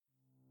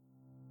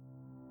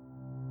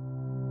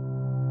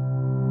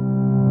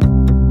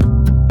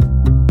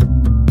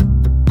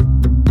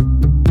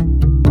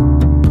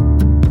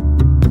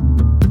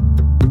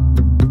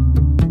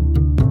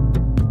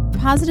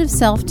Positive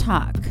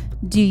self-talk.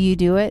 Do you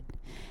do it?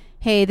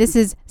 Hey, this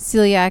is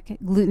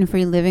Celiac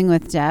Gluten-Free Living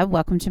with Deb.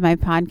 Welcome to my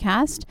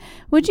podcast.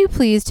 Would you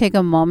please take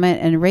a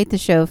moment and rate the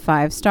show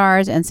 5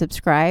 stars and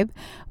subscribe?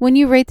 When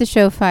you rate the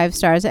show 5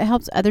 stars, it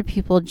helps other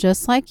people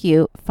just like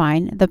you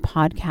find the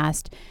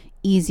podcast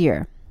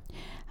easier.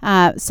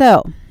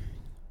 So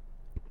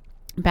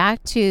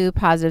back to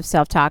positive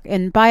self-talk.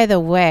 And by the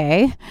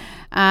way,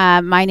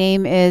 my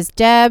name is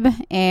Deb,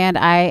 and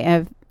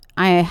I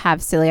have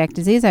celiac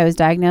disease. I was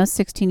diagnosed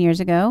 16 years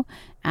ago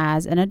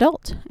as an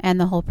adult. And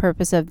the whole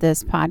purpose of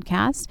this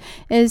podcast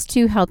is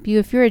to help you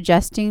if you're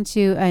adjusting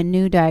to a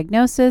new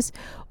diagnosis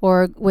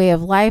or way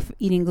of life,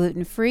 eating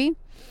gluten-free,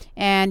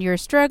 and you're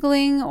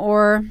struggling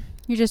or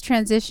you're just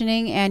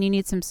transitioning and you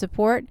need some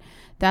support.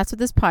 That's what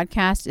this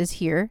podcast is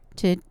here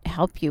to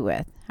help you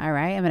with. All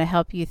right. I'm going to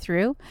help you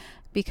through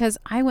because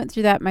I went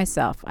through that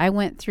myself. I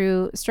went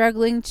through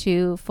struggling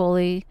to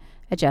fully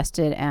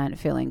adjusted and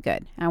feeling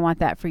good. I want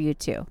that for you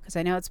too, because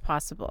I know it's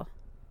possible.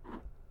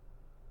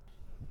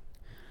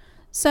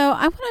 So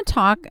I want to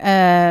talk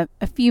a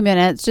few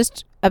minutes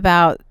just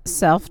about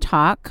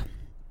self-talk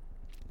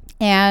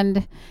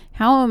and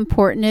how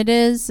important it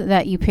is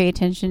that you pay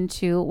attention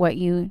to what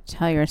you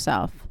tell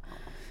yourself.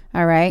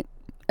 All right.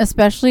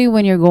 Especially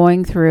when you're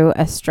going through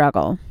a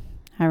struggle.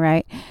 All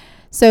right.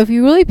 So if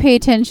you really pay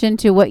attention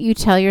to what you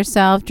tell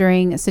yourself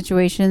during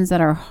situations that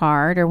are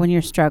hard or when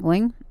you're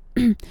struggling,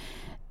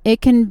 it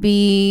can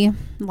be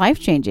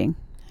life-changing.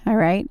 All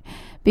right.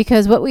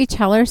 Because what we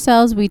tell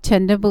ourselves, we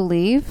tend to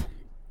believe.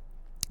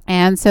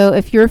 And so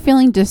if you're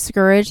feeling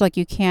discouraged, like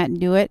you can't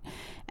do it,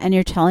 and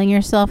you're telling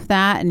yourself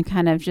that and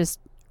kind of just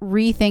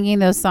rethinking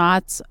those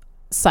thoughts,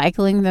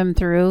 cycling them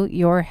through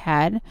your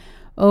head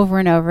over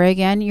and over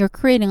again, you're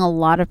creating a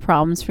lot of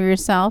problems for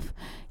yourself.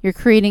 You're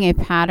creating a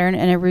pattern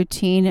and a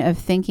routine of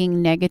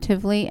thinking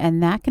negatively,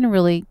 and that can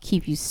really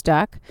keep you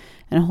stuck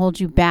and hold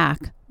you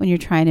back when you're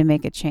trying to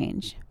make a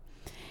change.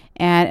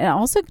 And it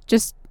also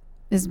just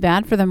is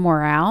bad for the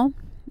morale.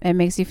 It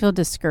makes you feel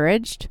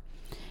discouraged.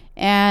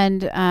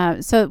 And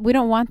so we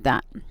don't want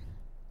that.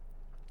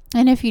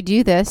 And if you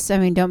do this,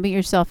 don't beat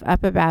yourself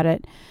up about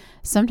it.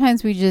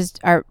 Sometimes we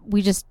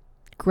just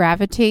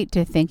gravitate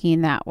to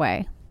thinking that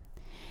way.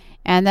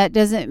 And that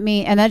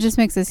just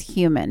makes us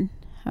human.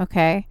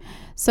 Okay.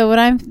 So what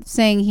I'm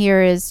saying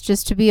here is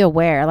just to be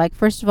aware. Like,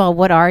 first of all,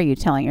 what are you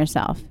telling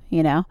yourself?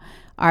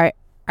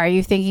 Are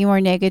you thinking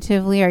more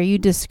negatively? Are you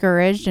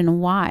discouraged,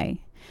 and why?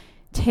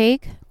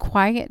 Take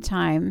quiet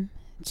time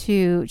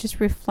to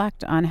just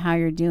reflect on how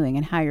you're doing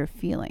and how you're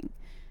feeling.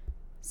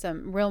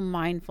 Some real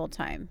mindful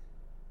time.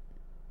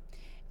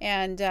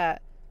 And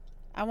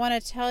I want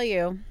to tell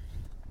you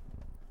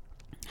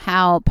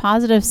how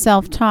positive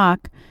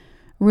self-talk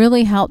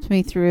really helped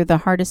me through the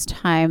hardest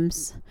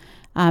times,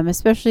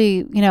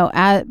 especially,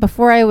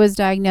 before I was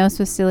diagnosed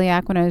with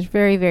celiac, when I was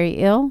very, very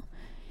ill,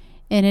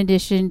 in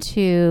addition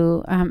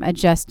to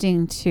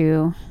adjusting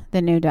to the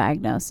new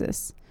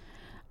diagnosis.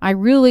 I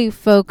really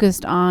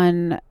focused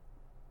on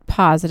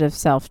positive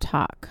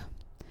self-talk,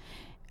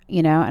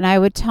 and I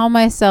would tell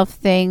myself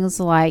things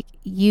like,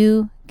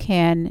 you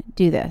can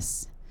do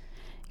this.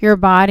 Your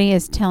body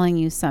is telling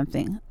you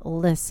something.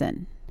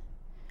 Listen,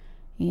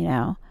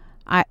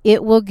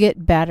 it will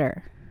get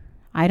better.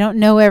 I don't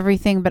know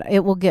everything, but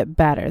it will get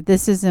better.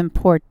 This is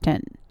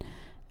important.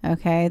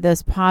 Okay.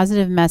 Those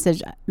positive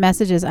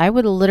messages, I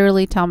would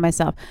literally tell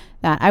myself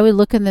that. I would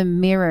look in the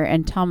mirror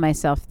and tell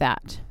myself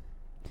that.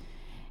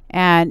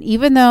 And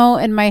even though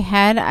in my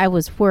head I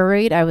was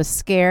worried, I was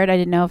scared, I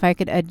didn't know if I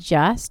could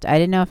adjust, I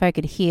didn't know if I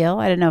could heal,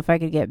 I didn't know if I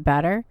could get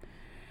better.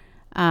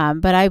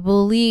 But I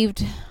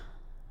believed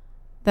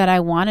that I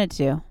wanted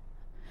to.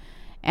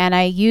 And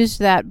I used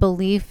that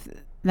belief,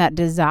 that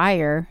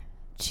desire,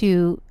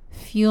 to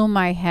fuel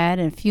my head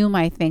and fuel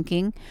my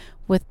thinking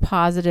with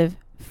positive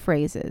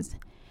phrases.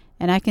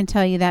 And I can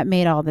tell you that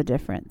made all the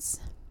difference.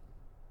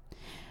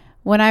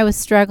 When I was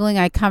struggling,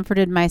 I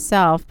comforted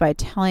myself by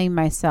telling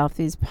myself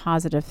these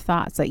positive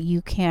thoughts that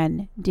you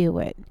can do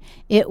it.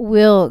 It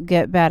will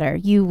get better.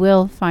 You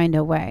will find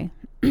a way.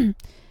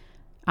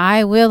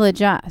 I will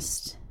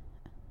adjust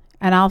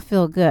and I'll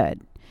feel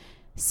good.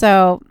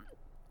 So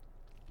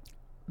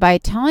by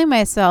telling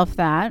myself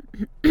that,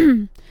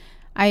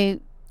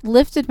 I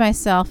lifted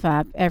myself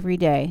up every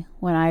day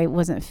when I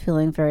wasn't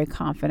feeling very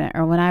confident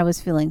or when I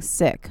was feeling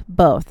sick,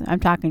 both. I'm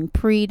talking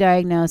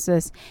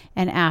pre-diagnosis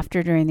and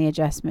after, during the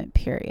adjustment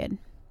period.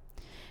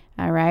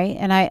 All right.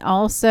 And I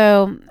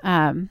also,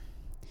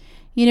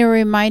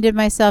 reminded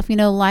myself,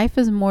 life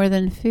is more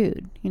than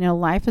food.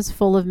 Life is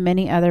full of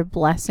many other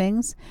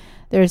blessings.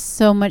 There's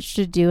so much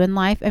to do in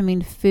life.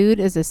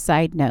 Food is a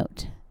side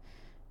note,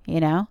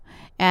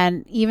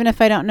 And even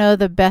if I don't know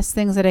the best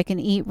things that I can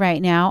eat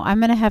right now, I'm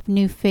going to have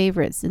new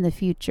favorites in the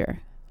future.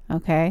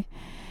 Okay.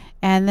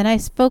 And then I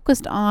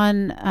focused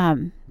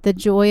on the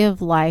joy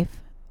of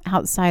life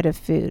outside of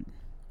food.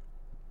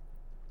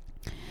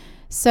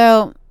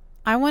 So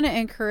I want to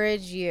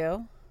encourage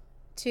you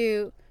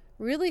to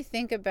really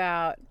think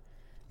about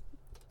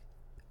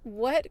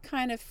what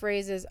kind of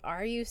phrases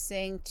are you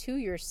saying to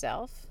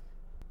yourself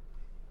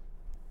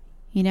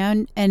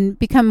and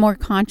become more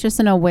conscious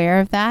and aware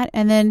of that.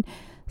 And then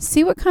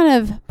see what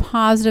kind of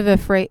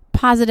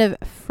positive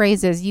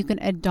phrases you can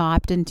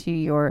adopt into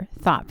your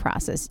thought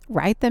process.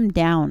 Write them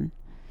down.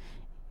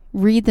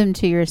 Read them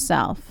to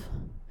yourself.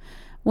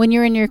 When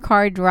you're in your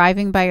car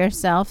driving by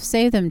yourself,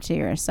 say them to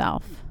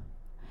yourself.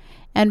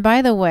 And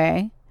by the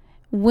way,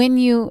 when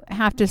you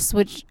have to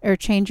switch or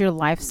change your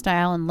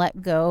lifestyle and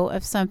let go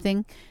of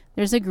something,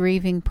 there's a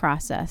grieving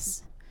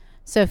process.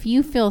 So if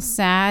you feel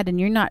sad and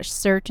you're not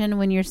certain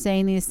when you're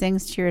saying these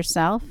things to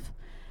yourself,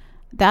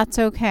 that's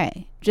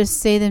okay. Just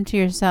say them to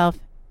yourself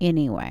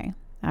anyway.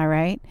 All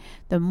right?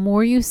 The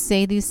more you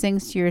say these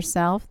things to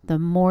yourself, the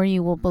more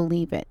you will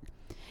believe it.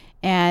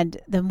 And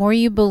the more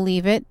you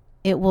believe it,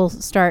 it will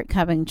start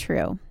coming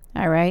true.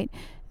 All right?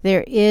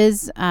 There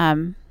is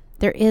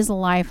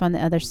life on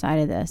the other side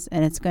of this,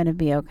 and it's going to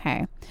be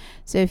okay.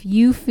 So if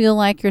you feel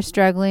like you're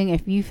struggling,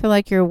 if you feel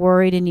like you're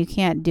worried and you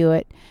can't do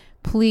it,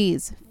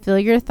 please fill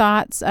your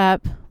thoughts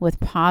up with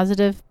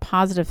positive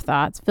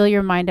thoughts. Fill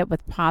your mind up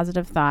with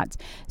positive thoughts.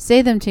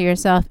 Say them to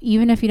yourself,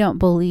 even if you don't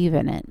believe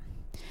in it.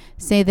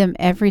 Say them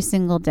every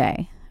single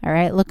day. All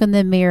right? Look in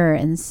the mirror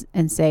and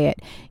say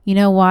it. You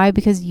know why?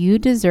 Because you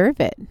deserve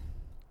it.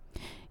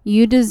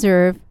 You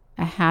deserve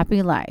a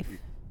happy life.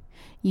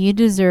 You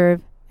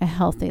deserve a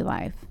healthy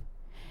life.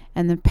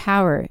 And the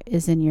power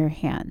is in your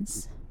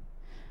hands.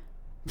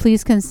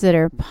 Please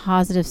consider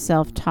positive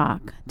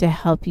self-talk to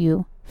help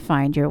you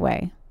find your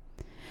way.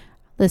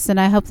 Listen,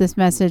 I hope this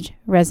message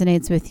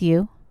resonates with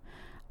you.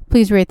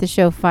 Please rate the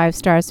show 5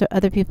 stars so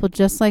other people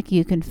just like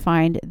you can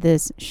find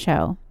this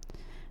show.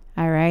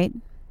 All right?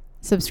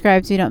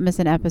 Subscribe so you don't miss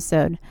an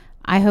episode.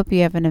 I hope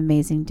you have an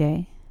amazing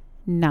day.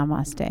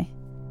 Namaste.